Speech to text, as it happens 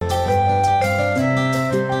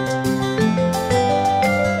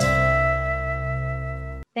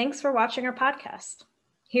thanks for watching our podcast.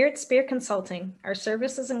 Here at Spear Consulting, our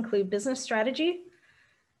services include business strategy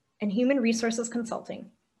and human resources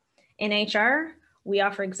consulting. In HR, we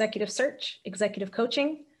offer executive search, executive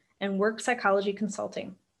coaching, and work psychology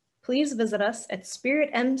consulting. Please visit us at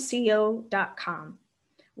spiritmco.com,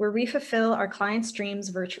 where we fulfill our clients' dreams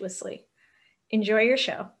virtuously. Enjoy your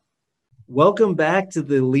show. Welcome back to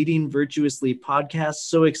the Leading Virtuously podcast.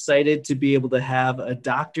 So excited to be able to have a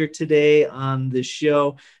doctor today on the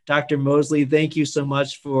show. Dr. Mosley, thank you so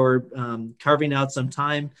much for carving out some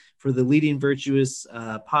time for the Leading Virtuous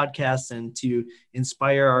podcast and to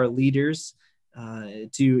inspire our leaders,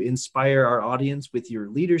 to inspire our audience with your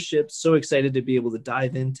leadership. So excited to be able to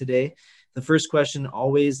dive in today. The first question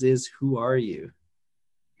always is, who are you?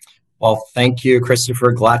 Well, thank you,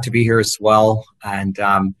 Christopher. Glad to be here as well. And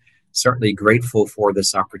certainly grateful for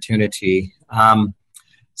this opportunity.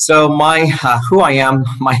 So who I am,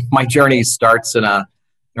 my journey starts in a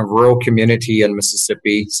rural community in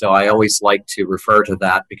Mississippi. So I always like to refer to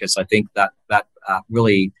that because I think that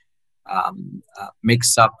really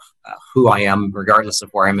makes up who I am, regardless of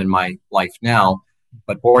where I'm in my life now.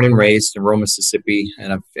 But born and raised in rural Mississippi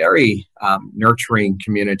in a very nurturing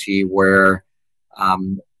community where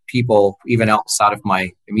people, even outside of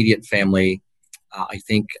my immediate family, I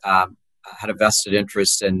think had a vested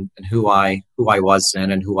interest in who I was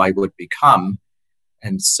in and who I would become.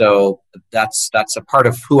 And so that's a part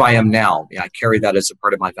of who I am now. I carry that as a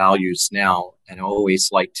part of my values now, and I always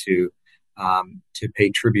like to pay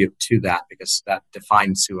tribute to that because that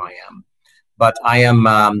defines who I am. But I'm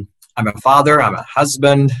a father, I'm a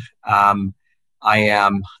husband, I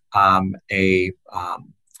am I'm a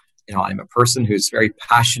person who's very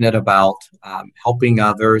passionate about helping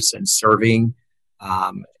others and serving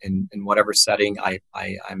in whatever setting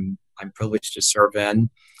I'm privileged to serve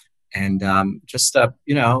in, and just a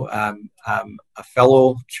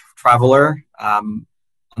fellow traveler on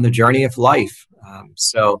the journey of life.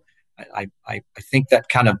 So I think that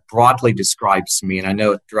kind of broadly describes me, and I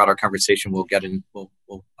know throughout our conversation we'll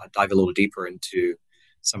dive a little deeper into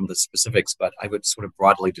some of the specifics, but I would sort of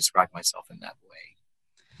broadly describe myself in that way.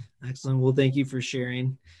 Excellent. Well, thank you for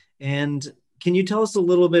sharing. And can you tell us a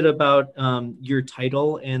little bit about your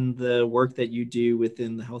title and the work that you do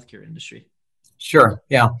within the healthcare industry? Sure.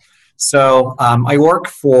 Yeah. So I work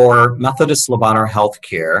for Methodist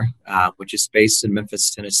Healthcare, which is based in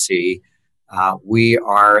Memphis, Tennessee. We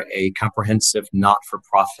are a comprehensive,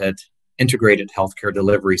 not-for-profit, integrated healthcare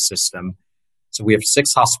delivery system. So we have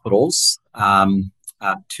 6 hospitals, 5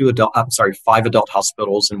 adult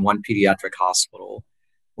hospitals and 1 pediatric hospital.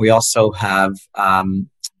 We also have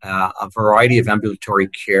a variety of ambulatory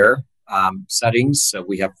care settings. So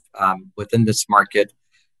we have within this market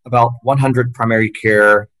about 100 primary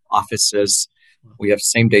care offices. We have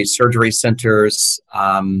same-day surgery centers,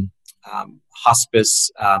 hospice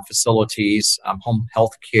facilities, home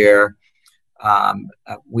health care.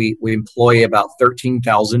 We employ about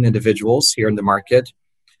 13,000 individuals here in the market.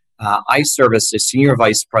 I serve as the Senior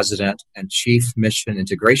Vice President and Chief Mission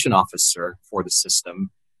Integration Officer for the system.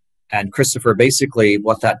 And Christopher, basically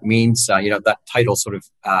what that means, that title sort of,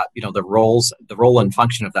 the role and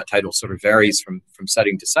function of that title sort of varies from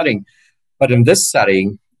setting to setting. But in this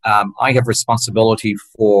setting, I have responsibility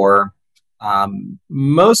for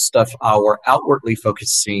most of our outwardly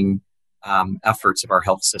focusing efforts of our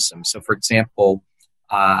health system. So for example,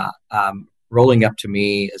 rolling up to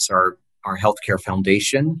me is our healthcare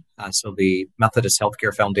foundation. So the Methodist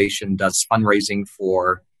Healthcare Foundation does fundraising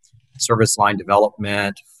for service line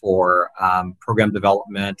development, for program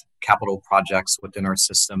development, capital projects within our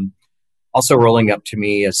system. Also rolling up to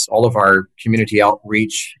me is all of our community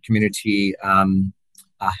outreach, community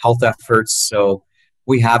health efforts. So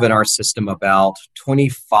we have in our system about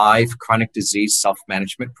 25 chronic disease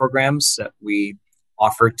self-management programs that we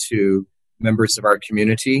offer to members of our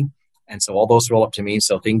community. And so all those roll up to me.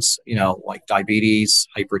 So things, like diabetes,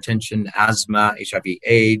 hypertension, asthma,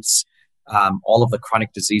 HIV/AIDS, all of the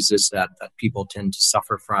chronic diseases that people tend to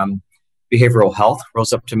suffer from. Behavioral health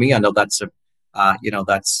rolls up to me. I know that's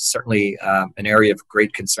that's certainly an area of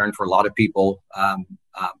great concern for a lot of people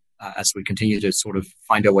as we continue to sort of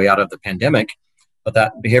find our way out of the pandemic. But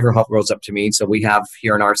that behavioral health rolls up to me. So we have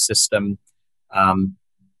here in our system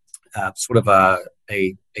sort of a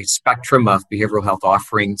spectrum of behavioral health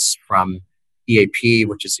offerings, from EAP,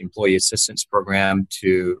 which is the Employee Assistance Program,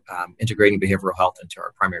 to integrating behavioral health into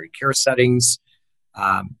our primary care settings,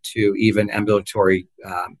 to even ambulatory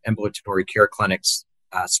care clinics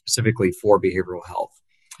specifically for behavioral health.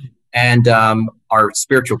 And our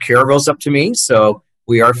spiritual care rolls up to me. So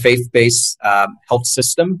we are a faith-based health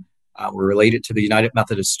system. We're related to the United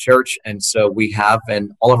Methodist Church, and so we have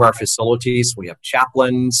in all of our facilities, we have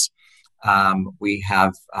chaplains. We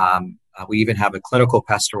even have a clinical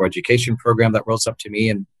pastoral education program that rolls up to me,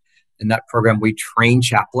 and in that program, we train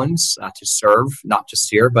chaplains to serve, not just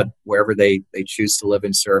here, but wherever they choose to live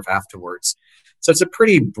and serve afterwards. So it's a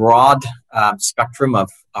pretty broad spectrum of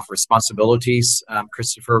responsibilities,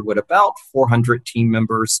 Christopher, with about 400 team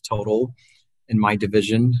members total in my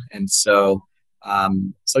division. And so that's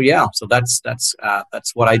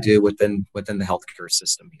what I do within the healthcare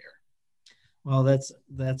system here. Well, that's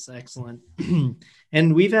excellent.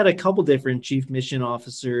 And we've had a couple different chief mission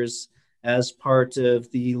officers as part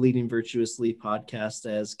of the Leading Virtuously podcast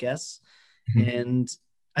as guests. Mm-hmm. And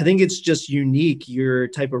I think it's just unique, your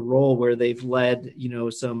type of role where they've led,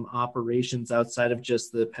 some operations outside of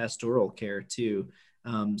just the pastoral care too.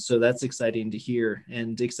 So that's exciting to hear,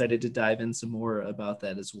 and excited to dive in some more about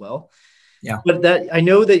that as well. Yeah. But I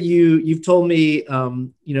know that you've told me,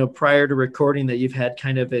 prior to recording, that you've had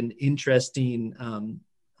kind of an interesting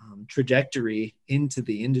trajectory into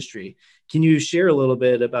the industry. Can you share a little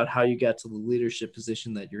bit about how you got to the leadership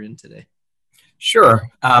position that you're in today? Sure.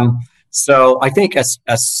 So I think as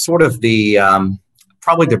sort of the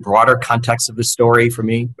probably the broader context of the story for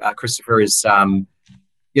me, Christopher, is none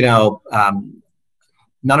of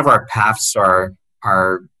our paths are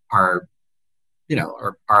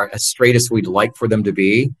as straight as we'd like for them to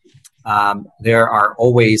be. There are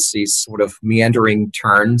always these sort of meandering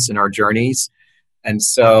turns in our journeys. And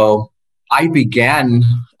so I began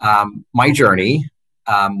my journey,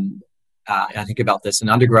 I think about this in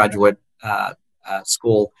undergraduate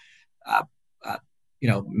school,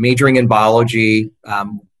 majoring in biology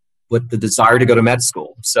with the desire to go to med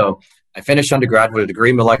school. So I finished undergrad with a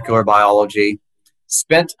degree in molecular biology,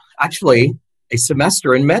 spent actually a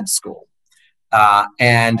semester in med school.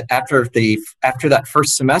 And after that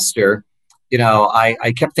first semester,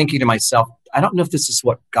 I kept thinking to myself, I don't know if this is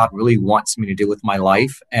what God really wants me to do with my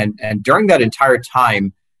life. And during that entire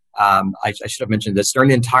time, I should have mentioned this, during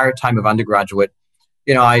the entire time of undergraduate,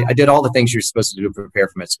 I did all the things you're supposed to do to prepare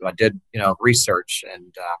for med school. I did, research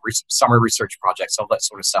and summer research projects, all that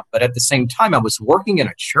sort of stuff. But at the same time, I was working in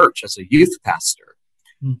a church as a youth pastor.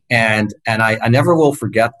 And I never will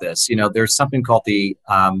forget this. There's something called the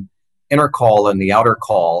inner call and the outer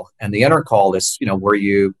call. And the inner call is, where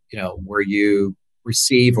you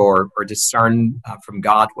receive or discern from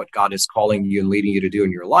God what God is calling you and leading you to do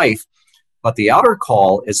in your life. But the outer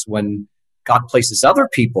call is when God places other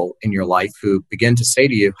people in your life who begin to say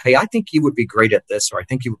to you, hey, I think you would be great at this, or I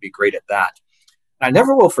think you would be great at that. And I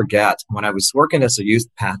never will forget when I was working as a youth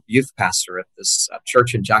pastor at this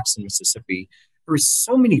church in Jackson, Mississippi. There were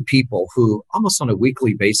so many people who almost on a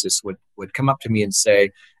weekly basis would come up to me and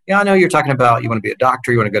say, yeah, I know you're talking about you want to be a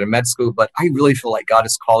doctor, you want to go to med school, but I really feel like God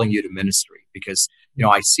is calling you to ministry because,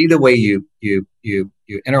 I see the way you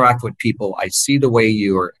interact with people. I see the way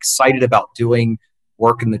you are excited about doing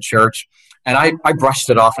work in the church. And I brushed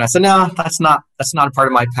it off and I said, no, that's not a part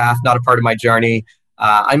of my path, not a part of my journey.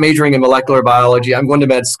 I'm majoring in molecular biology. I'm going to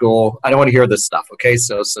med school. I don't want to hear this stuff. Okay.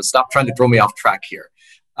 So stop trying to throw me off track here.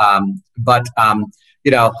 But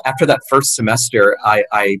after that first semester,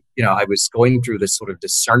 I was going through this sort of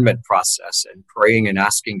discernment process and praying and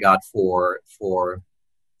asking God for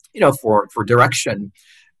direction.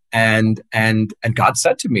 And God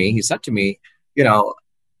said to me,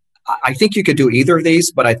 I think you could do either of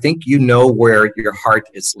these, but I think where your heart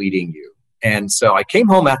is leading you. And so I came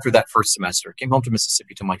home after that first semester, came home to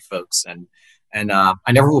Mississippi to my folks. And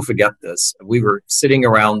I never will forget this. We were sitting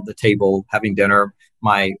around the table having dinner.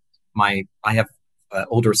 I have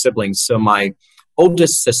older siblings. So my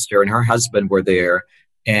oldest sister and her husband were there,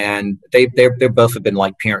 and they both have been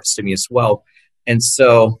like parents to me as well. And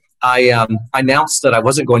so I announced that I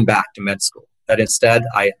wasn't going back to med school, that instead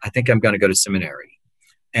I think I'm going to go to seminary.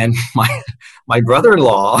 And my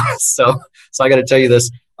brother-in-law, so I got to tell you this,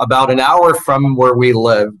 about an hour from where we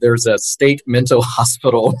live, there's a state mental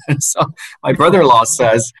hospital. And so my brother-in-law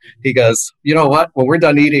says, he goes, you know what, when we're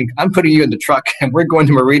done eating, I'm putting you in the truck and we're going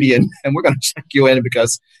to Meridian and we're going to check you in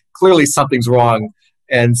because clearly something's wrong.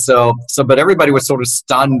 And but everybody was sort of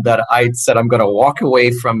stunned that I said, I'm going to walk away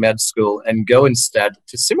from med school and go instead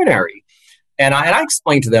to seminary. And I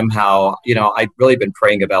explained to them how, I'd really been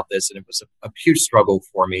praying about this and it was a huge struggle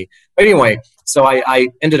for me. But anyway, so I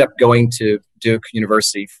ended up going to Duke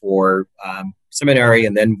University for seminary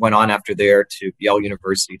and then went on after there to Yale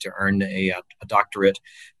University to earn a doctorate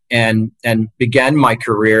and began my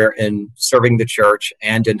career in serving the church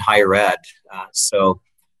and in higher ed. So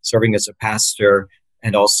serving as a pastor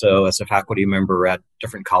and also as a faculty member at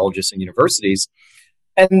different colleges and universities.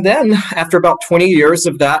 And then after about 20 years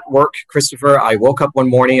of that work, Christopher, I woke up one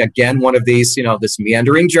morning, again, one of these, this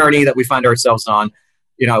meandering journey that we find ourselves on.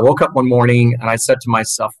 I woke up one morning and I said to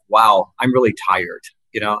myself, wow, I'm really tired.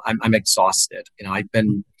 I'm exhausted. I'd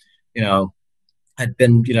been,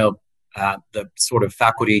 the sort of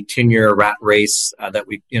faculty tenure rat race that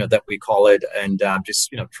we call it, and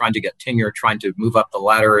just trying to get tenure, trying to move up the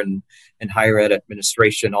ladder in higher ed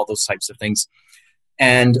administration, all those types of things.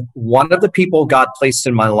 And one of the people God placed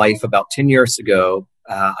in my life about 10 years ago,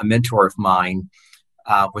 a mentor of mine,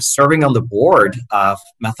 was serving on the board of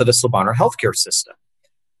Methodist Bonheur healthcare system,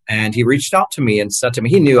 and he reached out to me and said to me,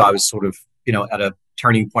 he knew I was sort of at a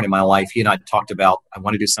turning point in my life. He and I talked about, I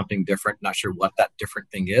want to do something different, not sure what that different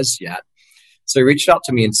thing is yet. So he reached out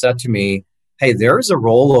to me and said to me, hey, there is a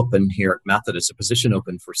role open here at Methodist, a position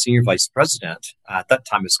open for senior vice president. At that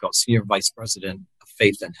time, it's called senior vice president of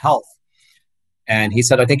faith and health. And he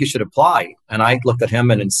said, I think you should apply. And I looked at him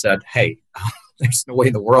and said, hey, there's no way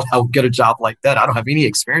in the world I'll get a job like that. I don't have any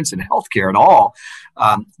experience in healthcare at all.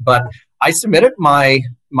 But I submitted my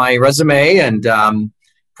resume and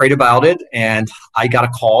prayed about it, and I got a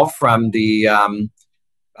call from the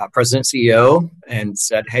president CEO and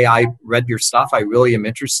said, hey, I read your stuff. I really am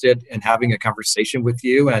interested in having a conversation with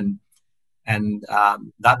you. And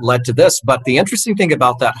that led to this. But the interesting thing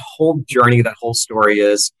about that whole journey, that whole story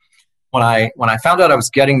is when I found out I was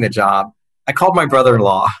getting the job, I called my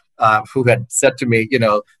brother-in-law who had said to me,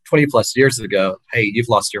 20 plus years ago, hey, you've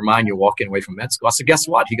lost your mind. You're walking away from med school. I said, guess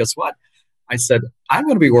what? He goes, what? I said, I'm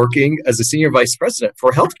going to be working as a senior vice president for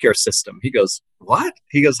a healthcare system. He goes, what?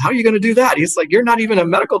 He goes, how are you going to do that? He's like, you're not even a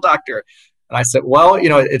medical doctor. And I said, well,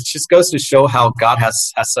 it just goes to show how God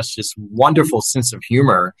has such this wonderful sense of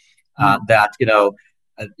humor that,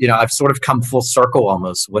 I've sort of come full circle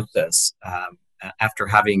almost with this after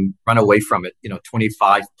having run away from it,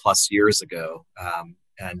 25 plus years ago.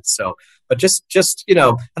 And so, but just,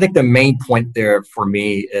 I think the main point there for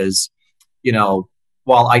me is,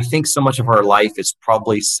 while I think so much of our life is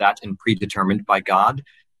probably set and predetermined by God,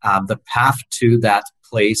 the path to that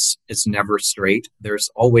place is never straight. There's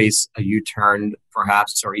always a U-turn,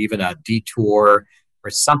 perhaps, or even a detour or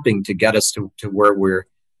something to get us to where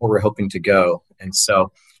we're hoping to go. And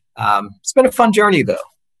so it's been a fun journey, though.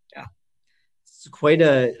 Yeah, it's quite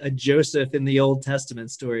a Joseph in the Old Testament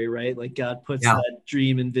story, right? Like God puts that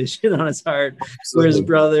dream and vision on his heart, where his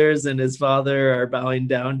brothers and his father are bowing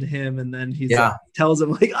down to him, and then he tells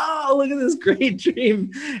him like, "Oh, look at this great dream,"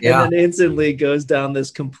 and then instantly goes down this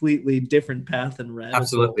completely different path and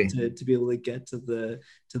radical to be able to get to the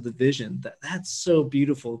vision. That's so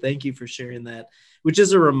beautiful. Thank you for sharing that. Which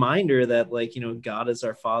is a reminder that, like, God is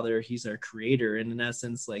our Father, He's our Creator, and in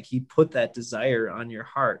essence, like, He put that desire on your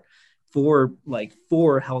heart for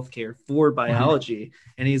healthcare, for biology.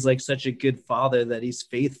 And He's like such a good Father that He's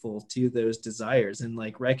faithful to those desires, and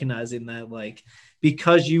like recognizing that, like,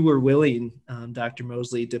 because you were willing, Dr.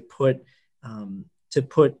 Mosley, to put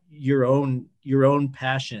your own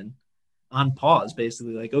passion on pause,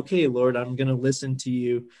 basically, like, okay, Lord, I'm going to listen to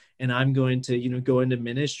you, and I'm going to, go into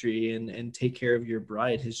ministry and take care of your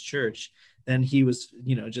bride, His church. Then He was,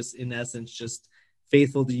 just in essence, just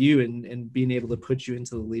faithful to you and being able to put you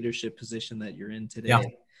into the leadership position that you're in today.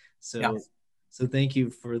 Yeah. So thank you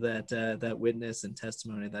for that witness and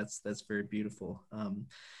testimony. That's very beautiful.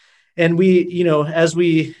 And we, as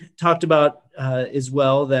we talked about as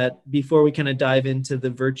well, that before we kind of dive into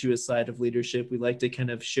the virtuous side of leadership, we like to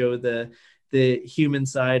kind of show the human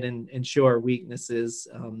side and show our weaknesses,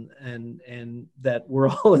 and that we're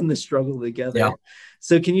all in the struggle together. Yeah.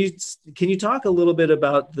 So can you talk a little bit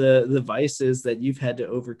about the vices that you've had to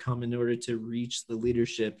overcome in order to reach the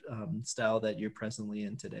leadership style that you're presently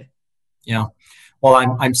in today? Yeah, well,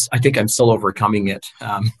 I think I'm still overcoming it,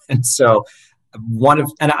 and so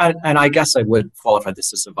I guess I would qualify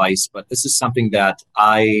this as a vice, but this is something that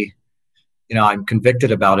I'm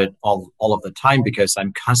convicted about it all of the time, because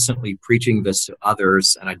I'm constantly preaching this to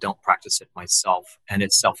others and I don't practice it myself, and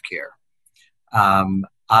it's self-care.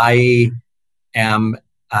 I am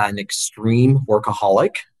an extreme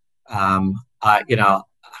workaholic. And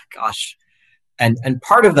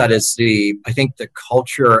part of that is I think the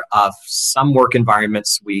culture of some work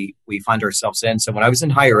environments we find ourselves in. So when I was in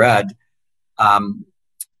higher ed,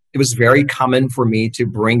 it was very common for me to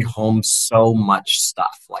bring home so much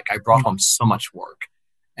stuff. Like, I brought home so much work,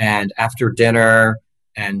 and after dinner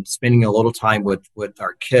and spending a little time with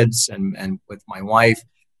our kids and with my wife,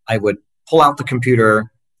 I would pull out the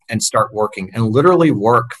computer and start working, and literally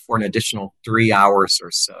work for an additional 3 hours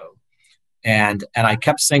or so. And I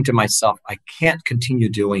kept saying to myself, I can't continue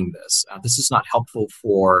doing this. This is not helpful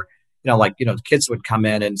for the kids would come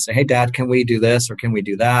in and say, "Hey, Dad, can we do this or can we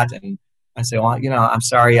do that?" And I say, "Well, I'm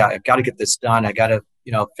sorry, I've got to get this done. I got to,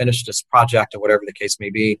 finish this project," or whatever the case may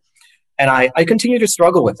be. And I continue to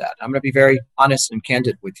struggle with that. I'm going to be very honest and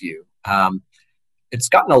candid with you. It's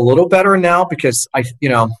gotten a little better now because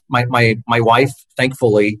my wife,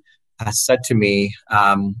 thankfully, has said to me,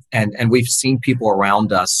 and we've seen people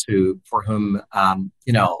around us for whom,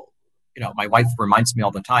 my wife reminds me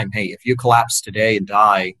all the time, "Hey, if you collapse today and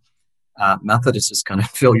die, Methodist is going to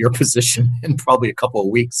fill your position in probably a couple of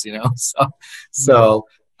weeks." So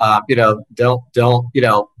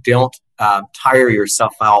don't tire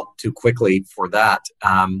yourself out too quickly for that.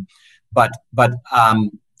 But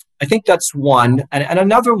I think that's one, and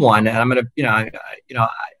another one. And I'm gonna,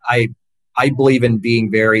 I believe in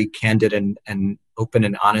being very candid and open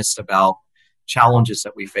and honest about challenges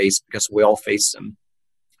that we face because we all face them.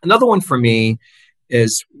 Another one for me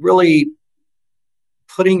is really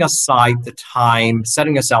putting aside the time,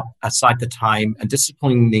 setting aside the time, and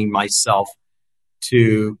disciplining myself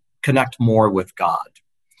to connect more with God.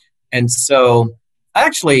 And so I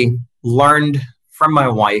actually learned from my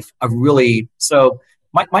wife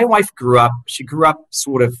my wife grew up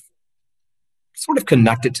sort of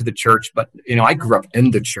connected to the church, but I grew up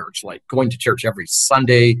in the church, like going to church every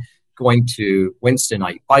Sunday, going to Wednesday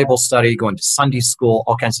night Bible study, going to Sunday school,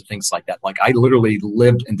 all kinds of things like that. Like I literally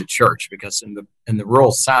lived in the church because in the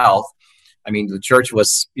rural South, I mean, the church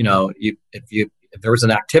was, if there was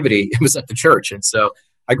an activity, it was at the church. And so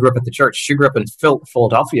I grew up at the church. She grew up in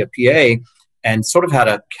Philadelphia, PA, and sort of had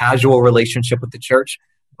a casual relationship with the church.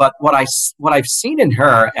 But what I've seen in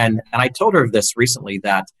her, and I told her this recently,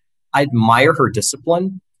 that I admire her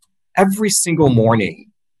discipline. Every single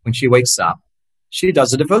morning when she wakes up, she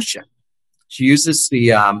does a devotion. She uses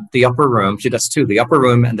the upper room. She does two, the upper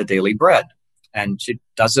room and the daily bread. And she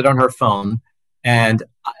does it on her phone. And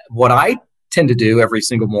what I tend to do every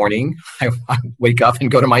single morning, I wake up and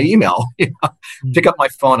go to my email, pick up my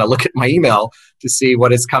phone. I look at my email to see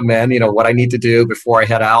what has come in, what I need to do before I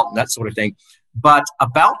head out and that sort of thing. But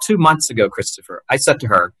about 2 months ago, Christopher, I said to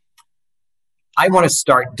her, I want to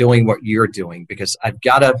start doing what you're doing because I've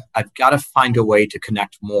got to find a way to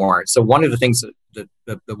connect more. So one of the things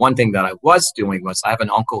the one thing that I was doing was I have an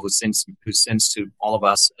uncle who sends to all of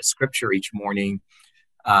us a scripture each morning.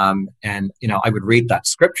 And I would read that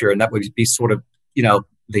scripture, and that would be sort of,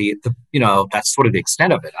 that's sort of the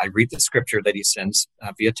extent of it. I read the scripture that he sends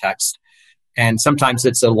via text. And sometimes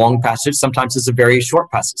it's a long passage. Sometimes it's a very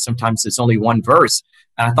short passage. Sometimes it's only one verse.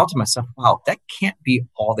 And I thought to myself, wow, that can't be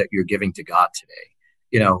all that you're giving to God today.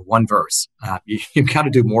 One verse. You've got to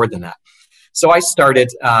do more than that. So I started,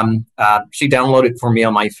 she downloaded for me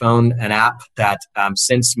on my phone an app that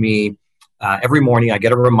sends me every morning. I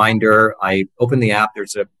get a reminder. I open the app.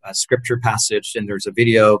 There's a scripture passage and there's a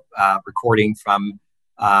video recording from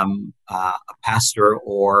a pastor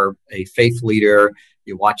or a faith leader.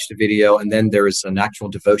 You watch the video, and then there's an actual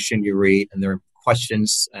devotion you read, and there are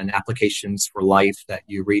questions and applications for life that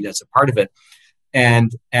you read as a part of it.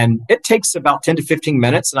 And it takes about 10 to 15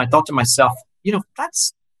 minutes. And I thought to myself,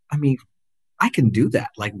 I can do that.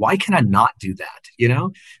 Like, why can I not do that?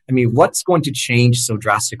 What's going to change so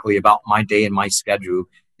drastically about my day and my schedule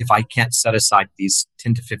if I can't set aside these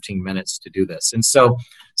 10 to 15 minutes to do this? And so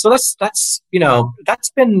that's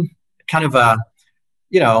been kind of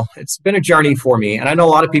it's been a journey for me. And I know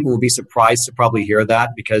a lot of people will be surprised to probably hear that,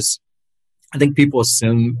 because I think people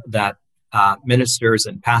assume that ministers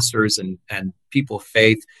and pastors and people of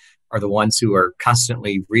faith are the ones who are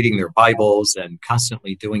constantly reading their Bibles and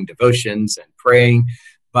constantly doing devotions and praying.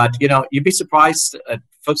 But, you'd be surprised,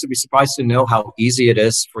 folks would be surprised to know how easy it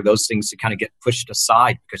is for those things to kind of get pushed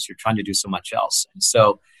aside because you're trying to do so much else. And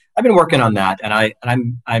so I've been working on that, and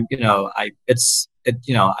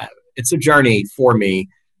it's a journey for me.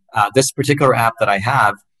 This particular app that I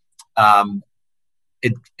have,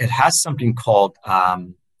 it has something called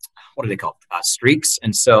what are they called? Streaks.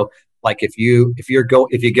 And so, like if you go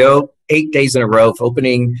 8 days in a row of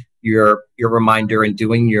opening your reminder and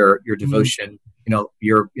doing your devotion,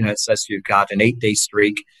 it says you've got an 8-day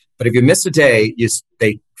streak. But if you miss a day,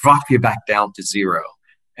 they drop you back down to 0.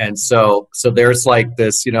 And so there's like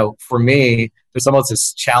this, for me, there's almost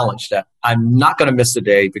this challenge that I'm not going to miss a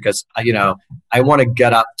day because, I want to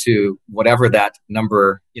get up to whatever that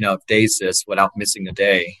number, of days is without missing a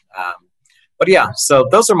day. But yeah, so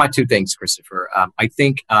those are my 2 things, Christopher. I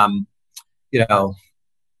think,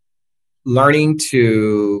 learning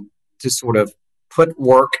to sort of put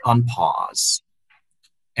work on pause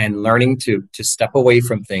and learning to step away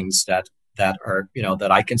from things that are,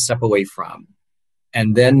 that I can step away from.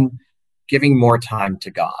 And then giving more time to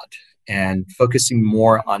God. and focusing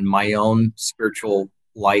more on my own spiritual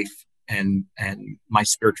life and my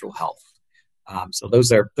spiritual health. So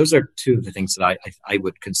those are two of the things that I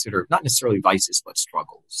would consider not necessarily vices, but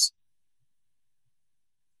struggles.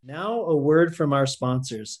 Now, a word from our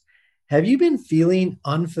sponsors. Have you been feeling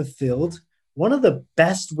unfulfilled? One of the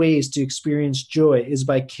best ways to experience joy is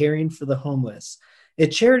by caring for the homeless. A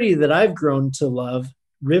charity that I've grown to love,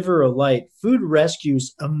 River of Light, food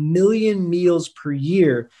rescues 1 million meals per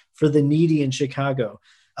year for the needy in Chicago.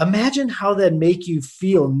 Imagine how that make you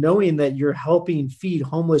feel knowing that you're helping feed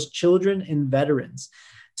homeless children and veterans.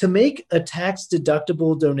 To make a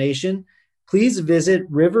tax-deductible donation, please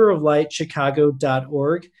visit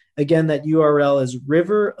riveroflightchicago.org. Again, that URL is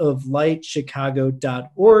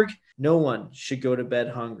riveroflightchicago.org. No one should go to bed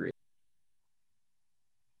hungry.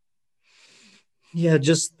 Yeah,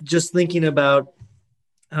 just thinking about,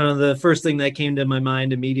 the first thing that came to my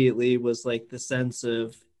mind immediately was like the sense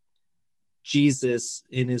of Jesus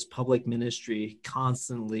in his public ministry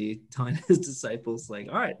constantly telling his disciples, like,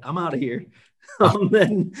 all right, I'm out of here.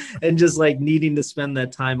 And just like needing to spend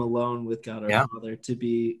that time alone with God our Father to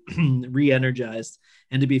be re-energized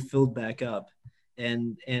and to be filled back up.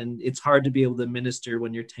 And it's hard to be able to minister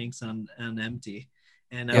when your tank's on empty.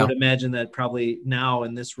 And I would imagine that probably now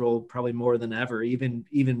in this role, probably more than ever,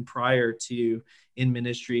 even prior to in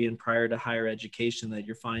ministry and prior to higher education, that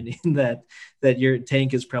you're finding that your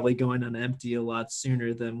tank is probably going on empty a lot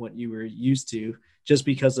sooner than what you were used to, just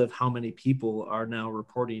because of how many people are now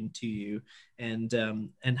reporting to you and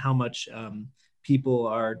how much people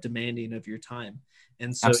are demanding of your time.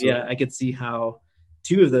 And so, Absolutely. I could see how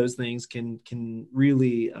two of those things can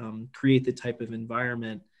really create the type of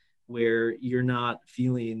environment where you're not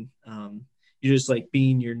feeling, you're just like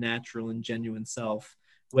being your natural and genuine self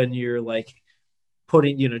when you're like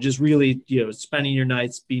putting, just really, spending your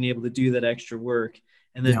nights being able to do that extra work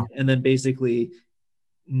and then basically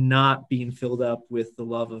not being filled up with the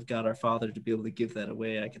love of God our Father to be able to give that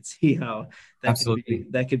away. I can see how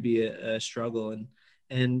that could be a struggle.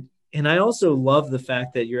 And I also love the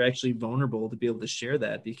fact that you're actually vulnerable to be able to share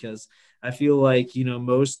that, because I feel like,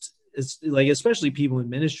 most, it's like, especially people in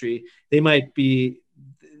ministry, they might be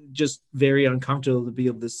just very uncomfortable to be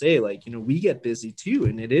able to say, like, we get busy too.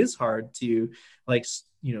 And it is hard to like,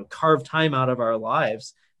 carve time out of our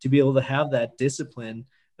lives to be able to have that discipline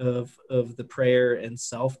of the prayer and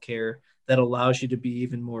self-care that allows you to be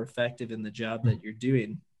even more effective in the job that you're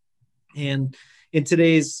doing. And in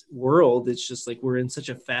today's world, it's just like we're in such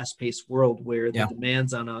a fast-paced world where the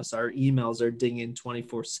demands on us, our emails are dinging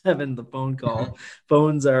 24/7, the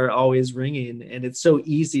phones are always ringing, and it's so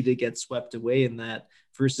easy to get swept away in that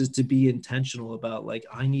versus to be intentional about, like,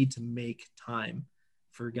 I need to make time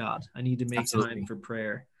for God. I need to make time for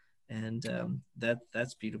prayer. And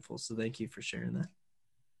that's beautiful. So thank you for sharing that.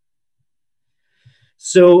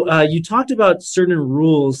 So you talked about certain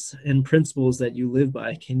rules and principles that you live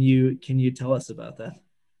by. Can you tell us about that?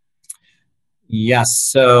 Yes.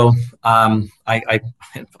 So I've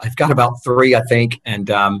got about 3, I think, and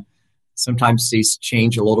sometimes these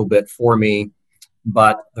change a little bit for me.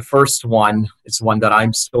 But the first one is one that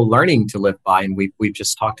I'm still learning to live by, and we've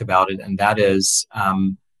just talked about it, and that is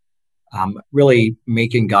really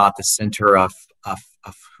making God the center of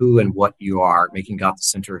who and what you are, making God the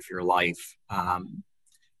center of your life.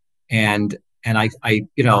 And I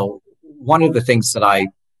one of the things that I,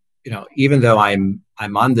 even though I'm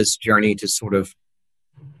on this journey to sort of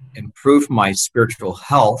improve my spiritual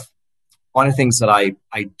health, one of the things that I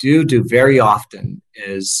do very often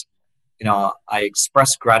is, I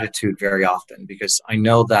express gratitude very often, because I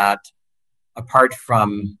know that apart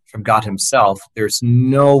from God himself, there's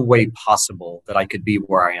no way possible that I could be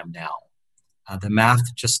where I am now. The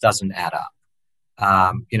math just doesn't add up.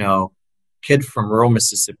 Kid from rural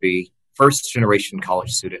Mississippi, first generation college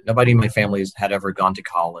student. Nobody in my family had ever gone to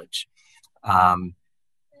college.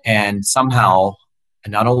 And somehow,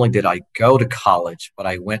 and not only did I go to college, but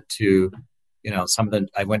I went to, I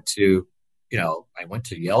went to Yale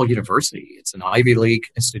University. It's an Ivy League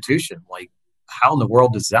institution. Like, how in the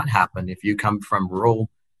world does that happen if you come from rural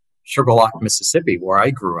Sugar Lock, Mississippi, where I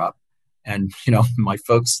grew up? And, my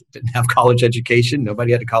folks didn't have college education.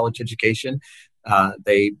 Nobody had a college education.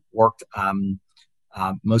 They worked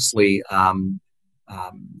mostly,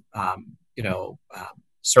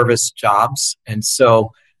 service jobs. And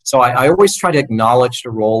so I always try to acknowledge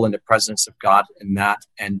the role and the presence of God in that,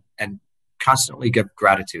 and constantly give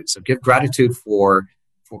gratitude. So give gratitude for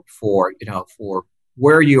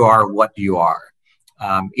where you are, what you are.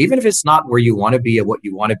 Even if it's not where you want to be or what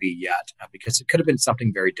you want to be yet, because it could have been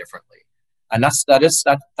something very differently. And that's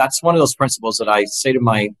one of those principles that I say to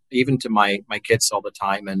my kids all the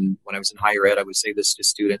time. And when I was in higher ed, I would say this to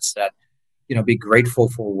students that, be grateful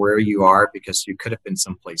for where you are because you could have been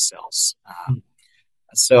someplace else.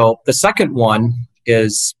 So the second one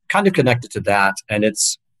is kind of connected to that, and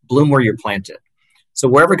it's bloom where you're planted. So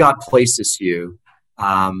wherever God places you,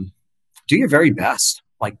 do your very best,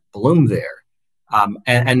 like bloom there.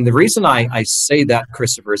 And the reason I say that,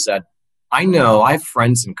 Christopher, is that I know I have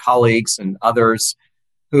friends and colleagues and others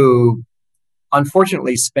who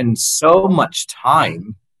unfortunately spend so much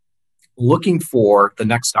time looking for the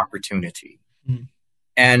next opportunity.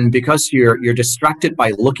 And because you're distracted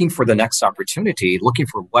by looking for the next opportunity, looking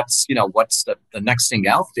for what's the next thing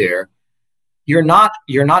out there, you're not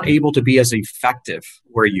able to be as effective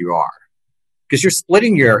where you are, because you're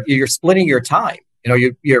splitting your time.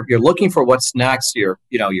 You're looking for what's next. You're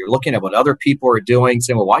looking at what other people are doing,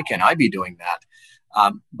 saying, well, why can't I be doing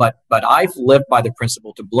that? But I've lived by the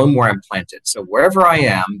principle to bloom where I'm planted. So wherever I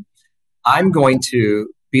am, I'm going to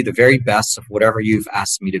be the very best of whatever you've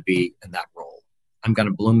asked me to be in that role. I'm going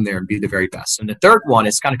to bloom there and be the very best. And the third one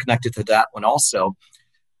is kind of connected to that one also.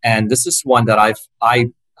 And this is one that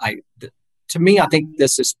to me, I think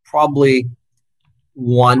this is probably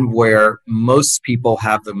one where most people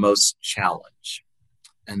have the most challenge.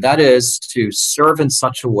 And that is to serve in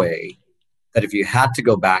such a way that if you had to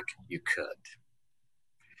go back, you could.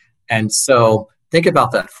 And so think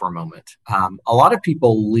about that for a moment. A lot of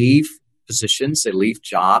people leave positions, they leave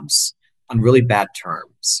jobs on really bad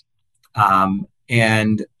terms.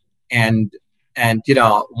 And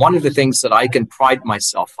one of the things that I can pride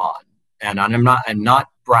myself on, and I'm not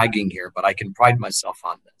bragging here, but I can pride myself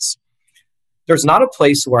on this. There's not a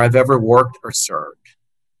place where I've ever worked or served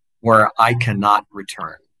where I cannot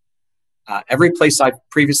return. Every place I've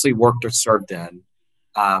previously worked or served in,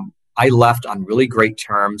 I left on really great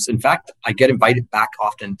terms. In fact, I get invited back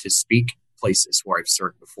often to speak places where I've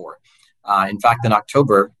served before. In fact, in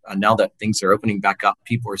October, now that things are opening back up,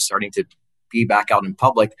 people are starting to be back out in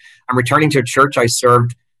public. I'm returning to a church I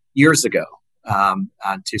served years ago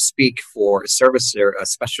to speak for a service, a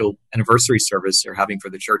special anniversary service they're having for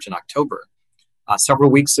the church in October.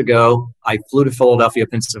 Several weeks ago, I flew to Philadelphia,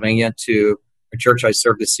 Pennsylvania, to a church I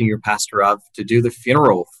served as senior pastor of, to do the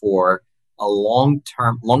funeral for a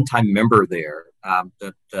long-time member there.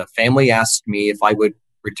 The family asked me if I would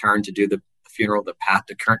return to do the funeral.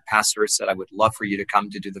 The current pastor said, I would love for you to come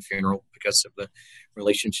to do the funeral because of the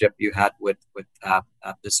relationship you had with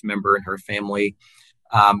this member and her family.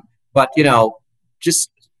 But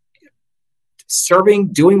just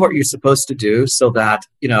serving, doing what you're supposed to do, so that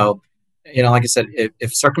like I said,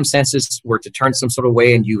 if circumstances were to turn some sort of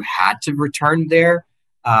way and you had to return there,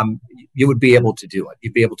 you would be able to do it.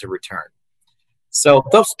 You'd be able to return. So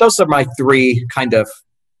those are my three kind of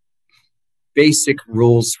basic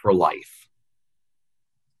rules for life.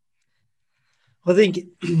 I think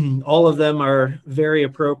all of them are very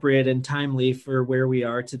appropriate and timely for where we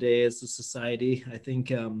are today as a society. I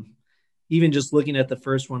think even just looking at the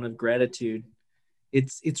first one of gratitude,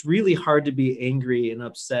 it's really hard to be angry and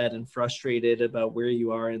upset and frustrated about where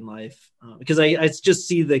you are in life, because I just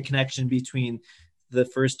see the connection between the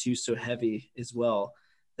first two so heavy as well.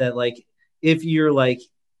 That like if you're like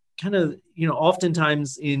kind of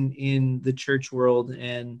oftentimes in the church world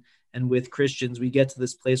and with Christians, we get to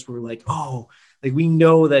this place where we're like, oh, like we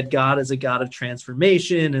know that God is a God of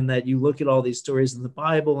transformation, and that you look at all these stories in the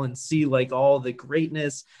Bible and see like all the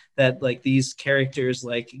greatness that like these characters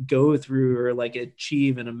like go through or like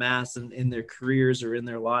achieve and amass in their careers or in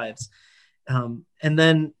their lives. And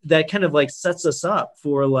then that kind of like sets us up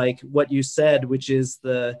for like what you said, which is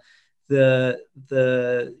the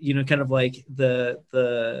kind of like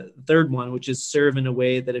the third one, which is serve in a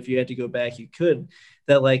way that if you had to go back, you could.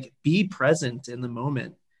 That like be present in the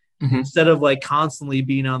moment. Mm-hmm. Instead of like constantly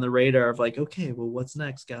being on the radar of like, okay, well, what's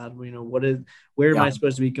next, God? Where am I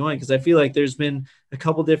supposed to be going? Because I feel like there's been a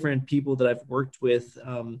couple different people that I've worked with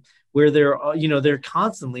where they're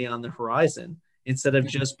constantly on the horizon instead of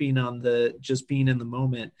just being in the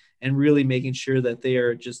moment and really making sure that they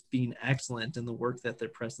are just being excellent in the work that they're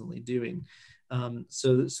presently doing.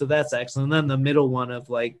 So that's excellent. And then the middle one of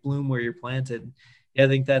like bloom where you're planted. Yeah, I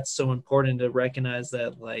think that's so important to recognize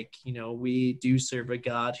that, like, we do serve a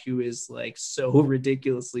God who is like so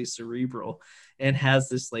ridiculously cerebral and has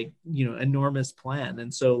this like, enormous plan.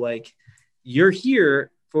 And so like, you're here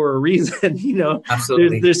for a reason,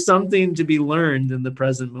 Absolutely. There's something to be learned in the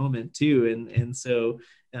present moment too. And so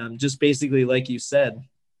just basically, like you said,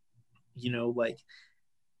 like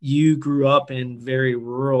you grew up in very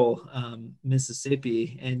rural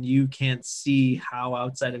Mississippi, and you can't see how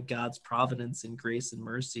outside of God's providence and grace and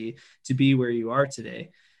mercy to be where you are today.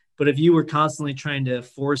 But if you were constantly trying to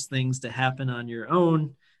force things to happen on your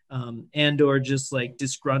own, and or just like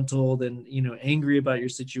disgruntled and, angry about your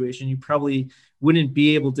situation, you probably wouldn't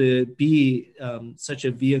be able to be such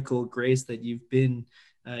a vehicle of grace that you've been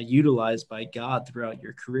utilized by God throughout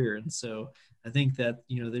your career. And so I think that,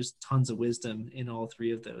 there's tons of wisdom in all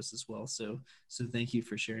three of those as well. So thank you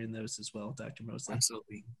for sharing those as well, Dr. Mosley.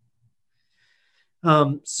 Absolutely.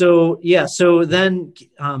 So then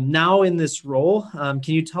now in this role, can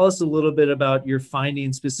you tell us a little bit about your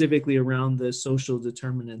findings specifically around the social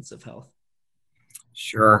determinants of health?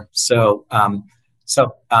 Sure. So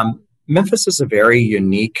Memphis is a very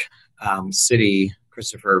unique city,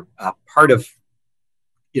 Christopher. Part of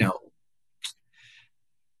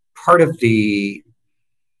the,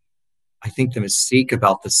 I think, the mystique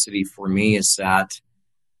about the city for me is that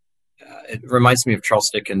it reminds me of Charles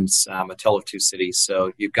Dickens' A Tale of Two Cities.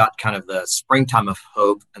 So you've got kind of the springtime of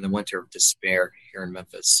hope and the winter of despair here in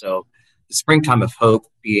Memphis. So the springtime of hope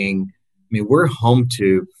being, we're home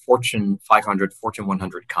to Fortune 500, Fortune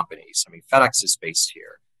 100 companies. FedEx is based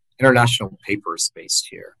here. International Paper is based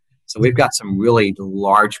here. So we've got some really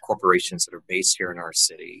large corporations that are based here in our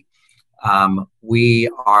city.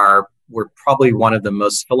 We're probably one of the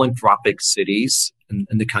most philanthropic cities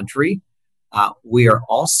in the country. We are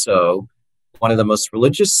also one of the most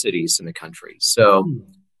religious cities in the country. So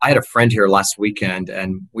I had a friend here last weekend,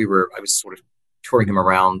 and I was sort of touring him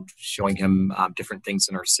around, showing him different things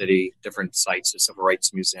in our city, different sites, the Civil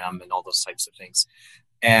Rights Museum and all those types of things.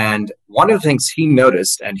 And one of the things he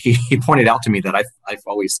noticed, and he pointed out to me that I've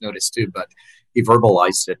always noticed too, but he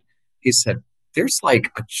verbalized it. He said, there's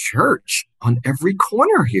like a church on every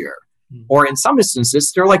corner here. Or in some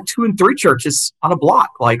instances, there are like 2 and 3 churches on a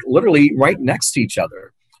block, like literally right next to each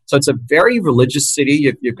other. So it's a very religious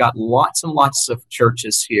city. You've got lots and lots of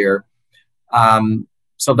churches here.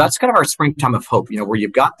 So that's kind of our springtime of hope, where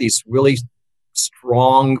you've got these really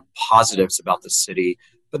strong positives about the city.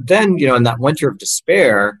 But then, in that winter of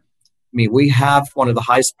despair, we have one of the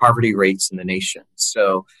highest poverty rates in the nation.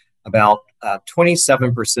 So about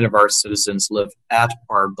 27% of our citizens live at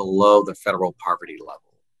or below the federal poverty level.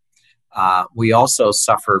 We also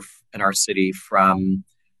suffer in our city from,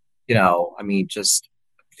 just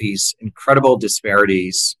these incredible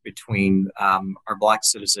disparities between our Black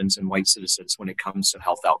citizens and white citizens when it comes to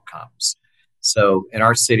health outcomes. So in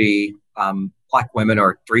our city, Black women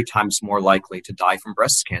are 3 times more likely to die from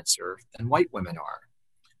breast cancer than white women are.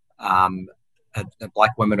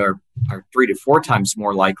 Black women are 3 to 4 times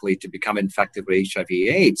more likely to become infected with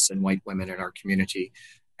HIV/AIDS than white women in our community.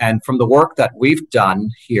 And from the work that we've done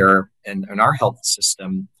here in our health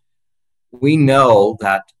system, we know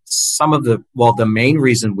that the main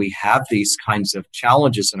reason we have these kinds of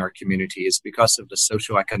challenges in our community is because of the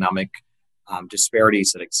socioeconomic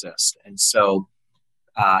disparities that exist. And so,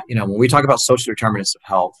 when we talk about social determinants of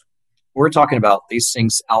health, we're talking about these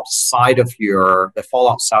things outside of that fall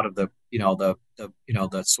outside of the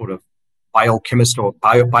sort of biochemical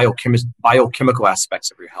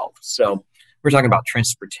aspects of your health. So we're talking about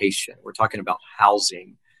transportation. We're talking about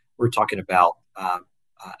housing. We're talking about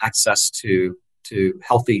access to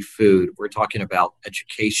healthy food. We're talking about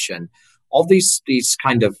education. All these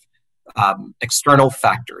kind of external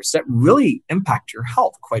factors that really impact your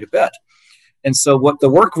health quite a bit. And so what the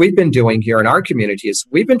work we've been doing here in our community is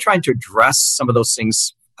we've been trying to address some of those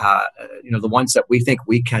things, the ones that we think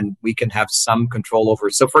we can have some control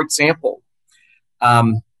over. So for example,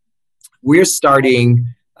 we're starting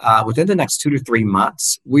within the next 2 to 3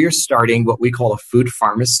 months, we are starting what we call a food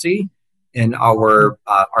pharmacy in our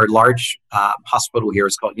large hospital here.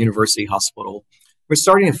 It's called University Hospital. We're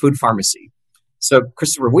starting a food pharmacy. So,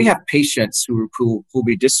 Christopher, we have patients who will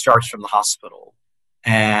be discharged from the hospital,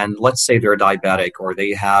 and let's say they're diabetic or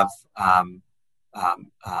they have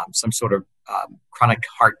some sort of chronic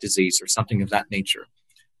heart disease or something of that nature.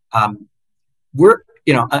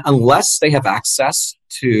 Unless they have access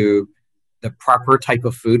to the proper type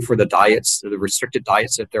of food for the diets, the restricted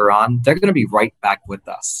diets that they're on, they're going to be right back with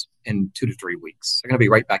us in 2 to 3 weeks. They're going to be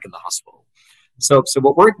right back in the hospital. So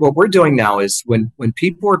what we're doing now is when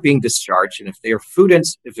people are being discharged, and if they're food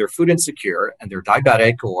insecure and they're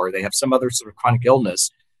diabetic or they have some other sort of chronic illness,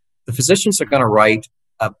 the physicians are going to write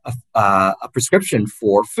a prescription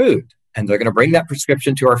for food, and they're going to bring that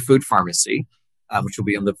prescription to our food pharmacy, which will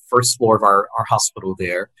be on the first floor of our hospital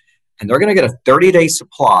there, and they're going to get a 30-day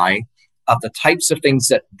supply of the types of things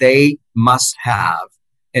that they must have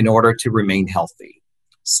in order to remain healthy.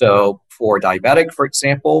 So for diabetic, for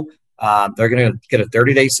example, They're going to get a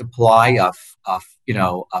 30-day supply of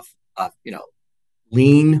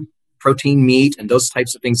lean protein meat and those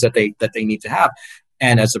types of things that they need to have.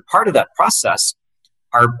 And as a part of that process,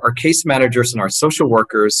 our case managers and our social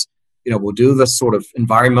workers, will do the sort of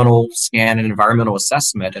environmental scan and environmental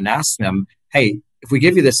assessment and ask them, hey, if we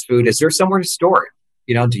give you this food, is there somewhere to store it?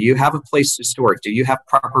 Do you have a place to store it? Do you have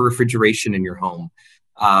proper refrigeration in your home?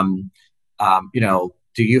 Do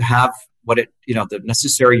you have the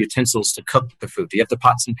necessary utensils to cook the food? Do you have the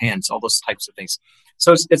pots and pans? All those types of things.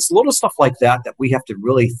 So it's little stuff like that we have to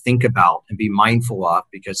really think about and be mindful of,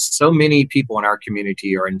 because so many people in our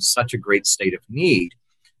community are in such a great state of need.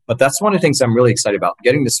 But that's one of the things I'm really excited about,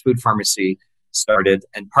 getting this food pharmacy started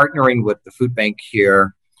and partnering with the food bank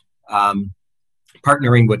here,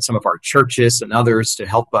 partnering with some of our churches and others to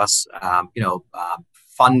help us,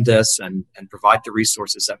 fund this and provide the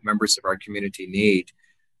resources that members of our community need.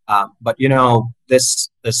 But this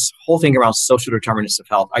whole thing around social determinants of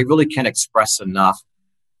health, I really can't express enough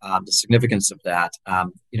the significance of that.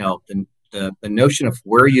 The notion of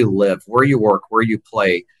where you live, where you work, where you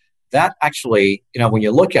play, that actually, when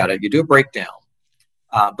you look at it, you do a breakdown.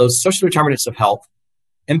 Those social determinants of health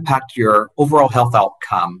impact your overall health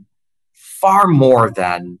outcome far more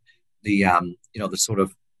than the sort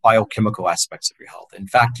of biochemical aspects of your health. In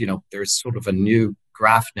fact, there's sort of a new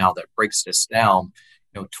graph now that breaks this down.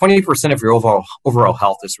 20% of your overall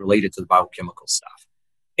health is related to the biochemical stuff.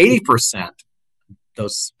 80%,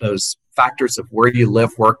 those factors of where you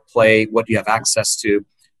live, work, play, what you have access to,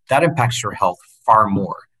 that impacts your health far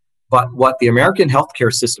more. But what the American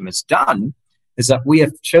healthcare system has done is that we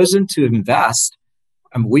have chosen to invest,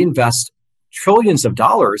 and we invest trillions of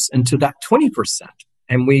dollars into that 20%.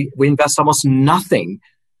 And we invest almost nothing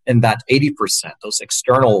in that 80%, those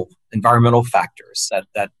external environmental factors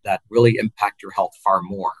that really impact your health far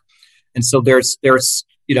more. And so there's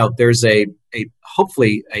a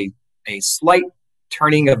hopefully a slight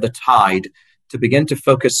turning of the tide to begin to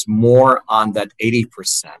focus more on that 80%.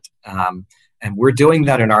 And we're doing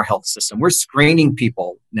that in our health system. We're screening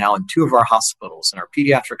people now in 2 of our hospitals, in our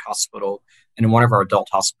pediatric hospital and in one of our adult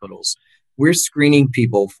hospitals. We're screening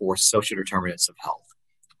people for social determinants of health.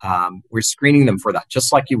 We're screening them for that,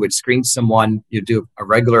 just like you would screen someone. You do a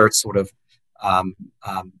regular sort of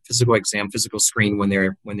physical exam, physical screen when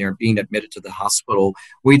they're being admitted to the hospital.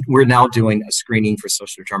 We're now doing a screening for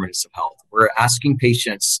social determinants of health. We're asking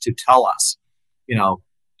patients to tell us,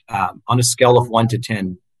 on a scale of 1 to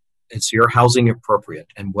 10, is your housing appropriate?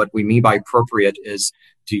 And what we mean by appropriate is,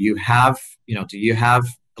 do you have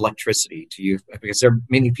electricity? Because there are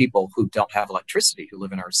many people who don't have electricity who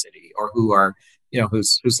live in our city, or who are,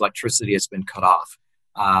 whose electricity has been cut off.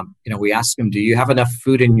 We ask them, do you have enough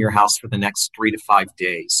food in your house for the next 3 to 5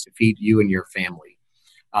 days to feed you and your family?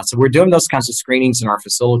 So we're doing those kinds of screenings in our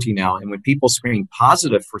facility now. And when people screen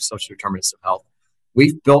positive for social determinants of health,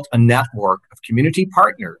 we've built a network of community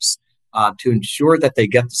partners to ensure that they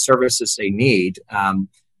get the services they need,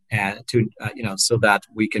 and to so that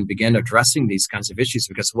we can begin addressing these kinds of issues.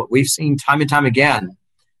 Because what we've seen time and time again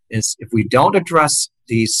is, if we don't address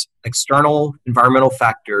these external environmental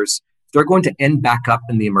factors, they're going to end back up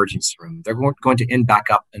in the emergency room. They're going to end back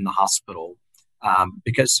up in the hospital,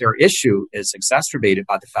 because their issue is exacerbated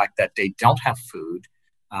by the fact that they don't have food,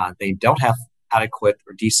 they don't have adequate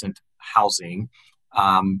or decent housing.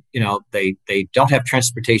 They don't have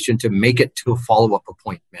transportation to make it to a follow-up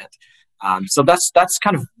appointment. So that's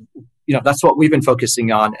kind of, that's what we've been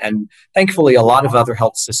focusing on. And thankfully, a lot of other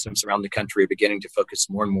health systems around the country are beginning to focus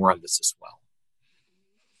more and more on this as well.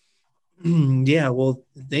 Yeah, well,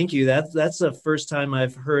 thank you. That's the first time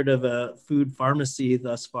I've heard of a food pharmacy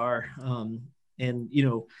thus far. And,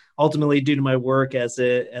 ultimately, due to my work as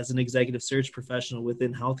an executive search professional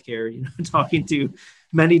within healthcare, talking to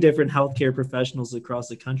many different healthcare professionals across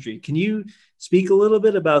the country. Can you speak a little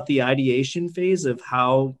bit about the ideation phase of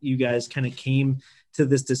how you guys kind of came to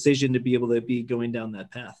this decision to be able to be going down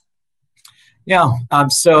that path? Yeah.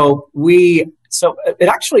 So it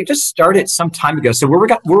actually just started some time ago. So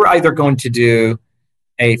we're either going to do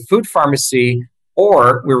a food pharmacy,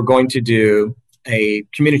 or we were going to do a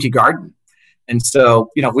community garden. And so,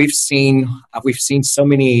 we've seen so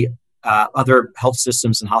many other health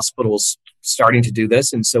systems and hospitals starting to do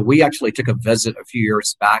this. And so we actually took a visit a few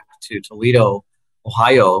years back to Toledo,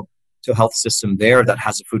 Ohio, to a health system there that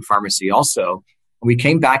has a food pharmacy also. And we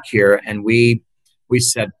came back here and we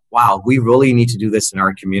said, wow, we really need to do this in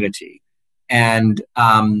our community. And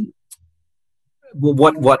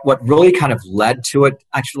what really kind of led to it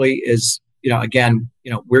actually is,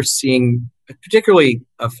 we're seeing, particularly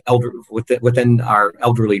within our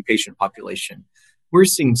elderly patient population, we're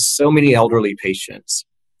seeing so many elderly patients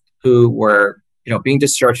who were, being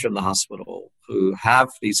discharged from the hospital, who have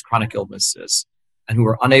these chronic illnesses and who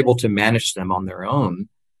are unable to manage them on their own.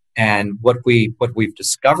 And what we've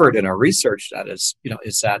discovered in our research is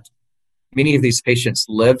that many of these patients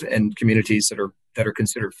live in communities that are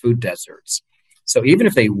considered food deserts. So even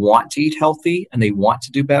if they want to eat healthy and they want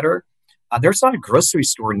to do better, there's not a grocery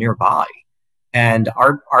store nearby. And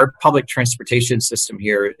our public transportation system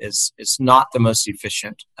here is not the most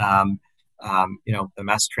efficient. The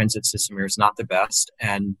mass transit system here is not the best.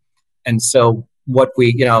 And so what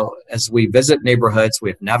we, as we visit neighborhoods, we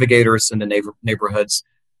have navigators in the neighborhoods.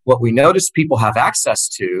 What we notice people have access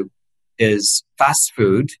to is fast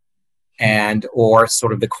food or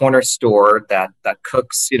sort of the corner store that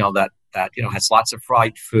cooks, that has lots of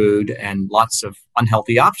fried food and lots of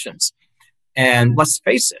unhealthy options. And let's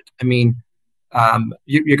face it, I mean,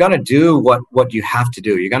 you're going to do what you have to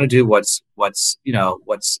do. You're going to do what's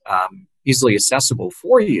easily accessible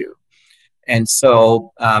for you. And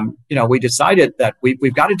so, we decided that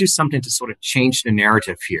we've got to do something to sort of change the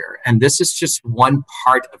narrative here. And this is just one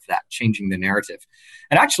part of that, changing the narrative.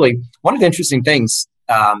 And actually, one of the interesting things,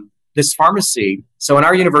 this pharmacy, so in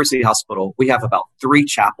our university hospital, we have about 3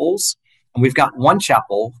 chapels, and we've got one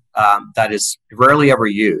chapel that is rarely ever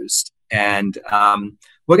used. And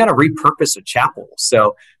we're going to repurpose a chapel.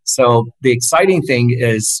 So the exciting thing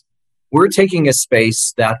is we're taking a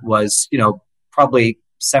space that was, probably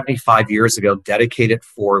 75 years ago, dedicated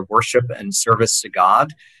for worship and service to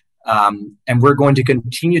God. And we're going to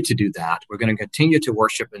continue to do that. We're going to continue to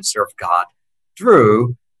worship and serve God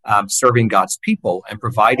through serving God's people and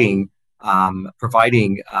providing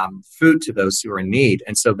food to those who are in need.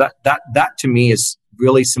 And so that to me is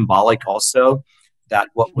really symbolic also, that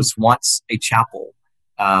what was once a chapel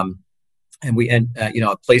and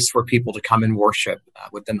a place for people to come and worship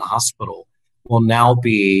within the hospital will now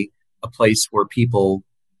be a place where people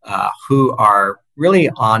who are really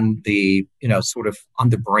on the, sort of on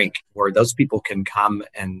the brink, where those people can come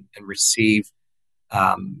and receive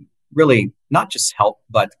really not just help,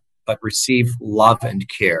 but receive love and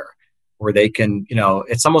care, where they can,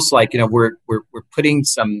 it's almost like, we're putting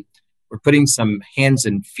some hands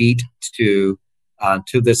and feet to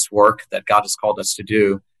this work that God has called us to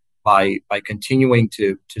do by continuing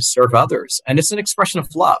to serve others. And it's an expression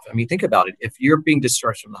of love. I mean, think about it. If you're being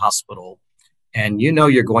discharged from the hospital and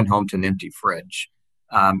you're going home to an empty fridge,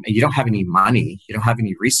 and you don't have any money, you don't have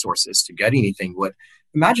any resources to get anything,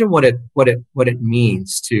 imagine what it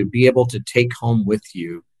means to be able to take home with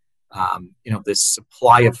you, this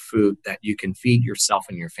supply of food that you can feed yourself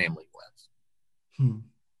and your family with.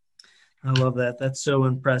 I love that. That's so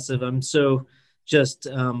impressive. I'm so just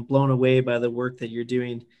blown away by the work that you're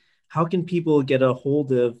doing. How can people get a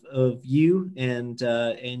hold of you and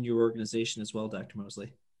your organization as well, Dr.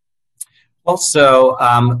 Mosley? Well, so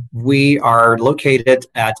we are located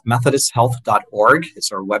at methodisthealth.org.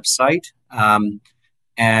 It's our website.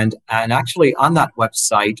 And actually on that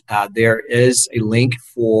website, there is a link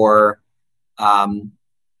for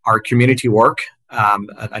our community work.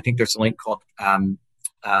 I think there's a link called,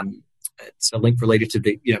 it's a link related to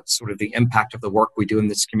the, sort of the impact of the work we do in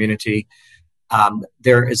this community.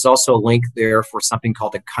 There is also a link there for something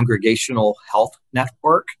called the Congregational Health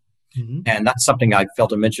Network. Mm-hmm. And that's something I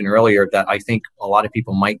failed to mention earlier that I think a lot of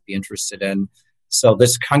people might be interested in. So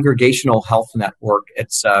this Congregational Health Network,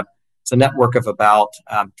 it's a network of about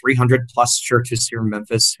 300 plus churches here in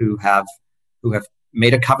Memphis who have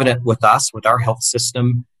made a covenant with us, with our health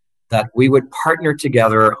system, that we would partner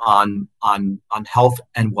together on health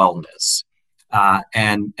and wellness.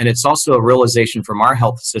 And it's also a realization from our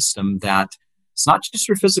health system that it's not just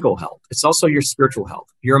your physical health, it's also your spiritual health,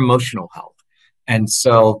 your emotional health. And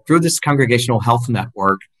so through this Congregational Health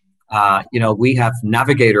Network, we have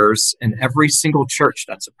navigators in every single church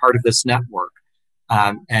that's a part of this network.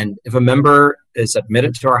 And if a member is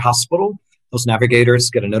admitted to our hospital, those navigators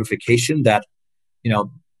get a notification that,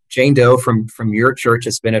 Jane Doe from your church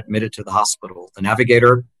has been admitted to the hospital. The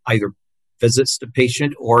navigator either visits the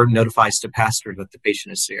patient or notifies the pastor that the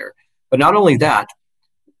patient is there. But not only that,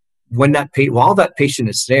 while that patient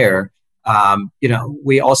is there,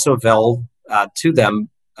 we also avail to them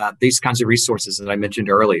these kinds of resources that I mentioned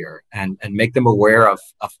earlier and make them aware of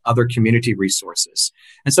other community resources.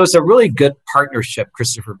 And so it's a really good partnership,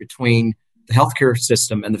 Christopher, between the healthcare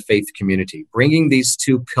system and the faith community, bringing these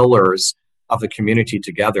two pillars of the community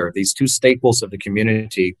together, these two staples of the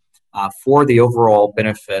community for the overall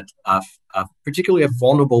benefit of particularly of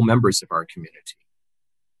vulnerable members of our community.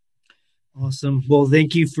 Awesome. Well,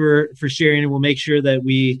 thank you for sharing, and we'll make sure that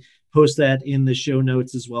we post that in the show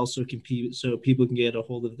notes as well, so people can get a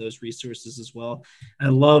hold of those resources as well. I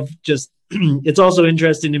love just it's also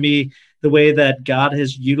interesting to me the way that God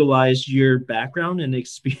has utilized your background and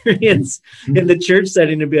experience in the church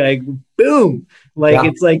setting to be like, boom, like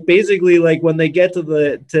it's like basically like when they get to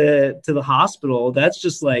the hospital, that's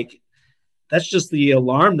just the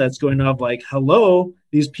alarm that's going off, like, hello,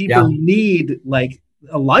 these people need like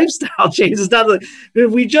a lifestyle change. It's not like if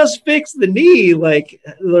we just fix the knee, like,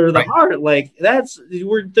 or the heart, like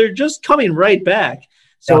they're just coming right back.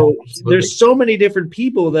 So there's so many different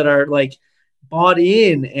people that are like bought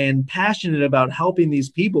in and passionate about helping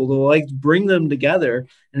these people to like bring them together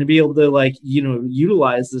and to be able to like,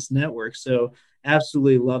 utilize this network. So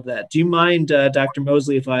absolutely love that. Do you mind, Dr.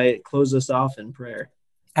 Mosley, if I close us off in prayer?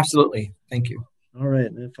 Absolutely. Thank you. All right.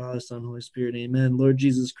 And Father, Son, Holy Spirit. Amen. Lord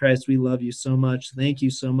Jesus Christ, we love you so much. Thank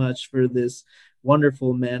you so much for this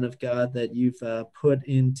wonderful man of God that you've put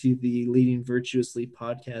into the Leading Virtuously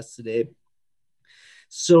podcast today.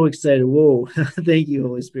 So excited. Whoa. Thank you,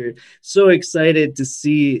 Holy Spirit. So excited to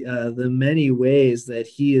see the many ways that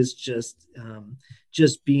he is just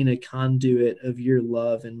being a conduit of your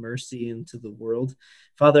love and mercy into the world.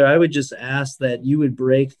 Father, I would just ask that you would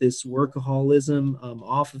break this workaholism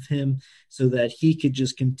off of him so that he could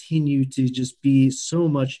just continue to just be so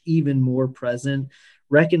much even more present,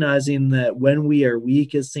 recognizing that when we are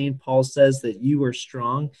weak, as St. Paul says, that you are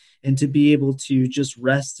strong, and to be able to just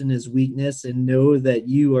rest in his weakness and know that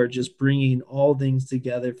you are just bringing all things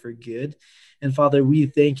together for good. And Father, we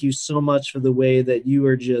thank you so much for the way that you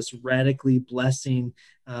are just radically blessing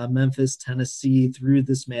Memphis, Tennessee through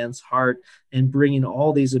this man's heart and bringing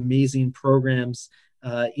all these amazing programs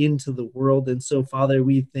into the world. And so, Father,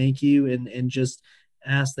 we thank you and just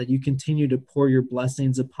ask that you continue to pour your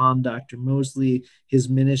blessings upon Dr. Mosley, his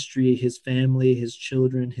ministry, his family, his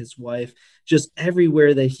children, his wife, just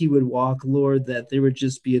everywhere that he would walk, Lord, that there would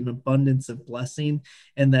just be an abundance of blessing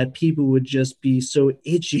and that people would just be so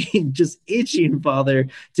itching, just itching, Father,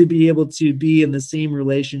 to be able to be in the same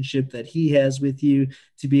relationship that he has with you,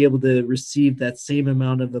 to be able to receive that same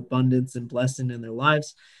amount of abundance and blessing in their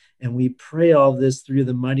lives. And we pray all this through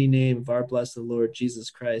the mighty name of our blessed Lord, Jesus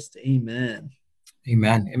Christ. Amen.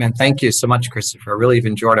 Amen. Amen. Thank you so much, Christopher. I really have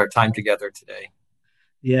enjoyed our time together today.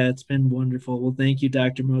 Yeah, it's been wonderful. Well, thank you,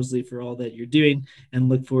 Dr. Mosley, for all that you're doing, and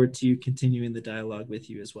look forward to continuing the dialogue with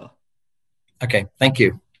you as well. Okay. Thank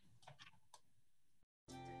you.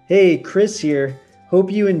 Hey, Chris here.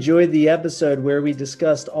 Hope you enjoyed the episode where we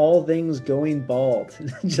discussed all things going bald.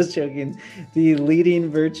 Just joking. The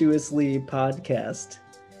Leading Virtuously podcast.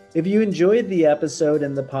 If you enjoyed the episode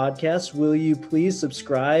and the podcast, will you please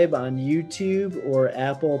subscribe on YouTube or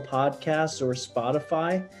Apple Podcasts or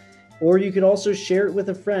Spotify? Or you could also share it with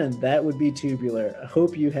a friend. That would be tubular. I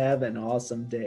hope you have an awesome day.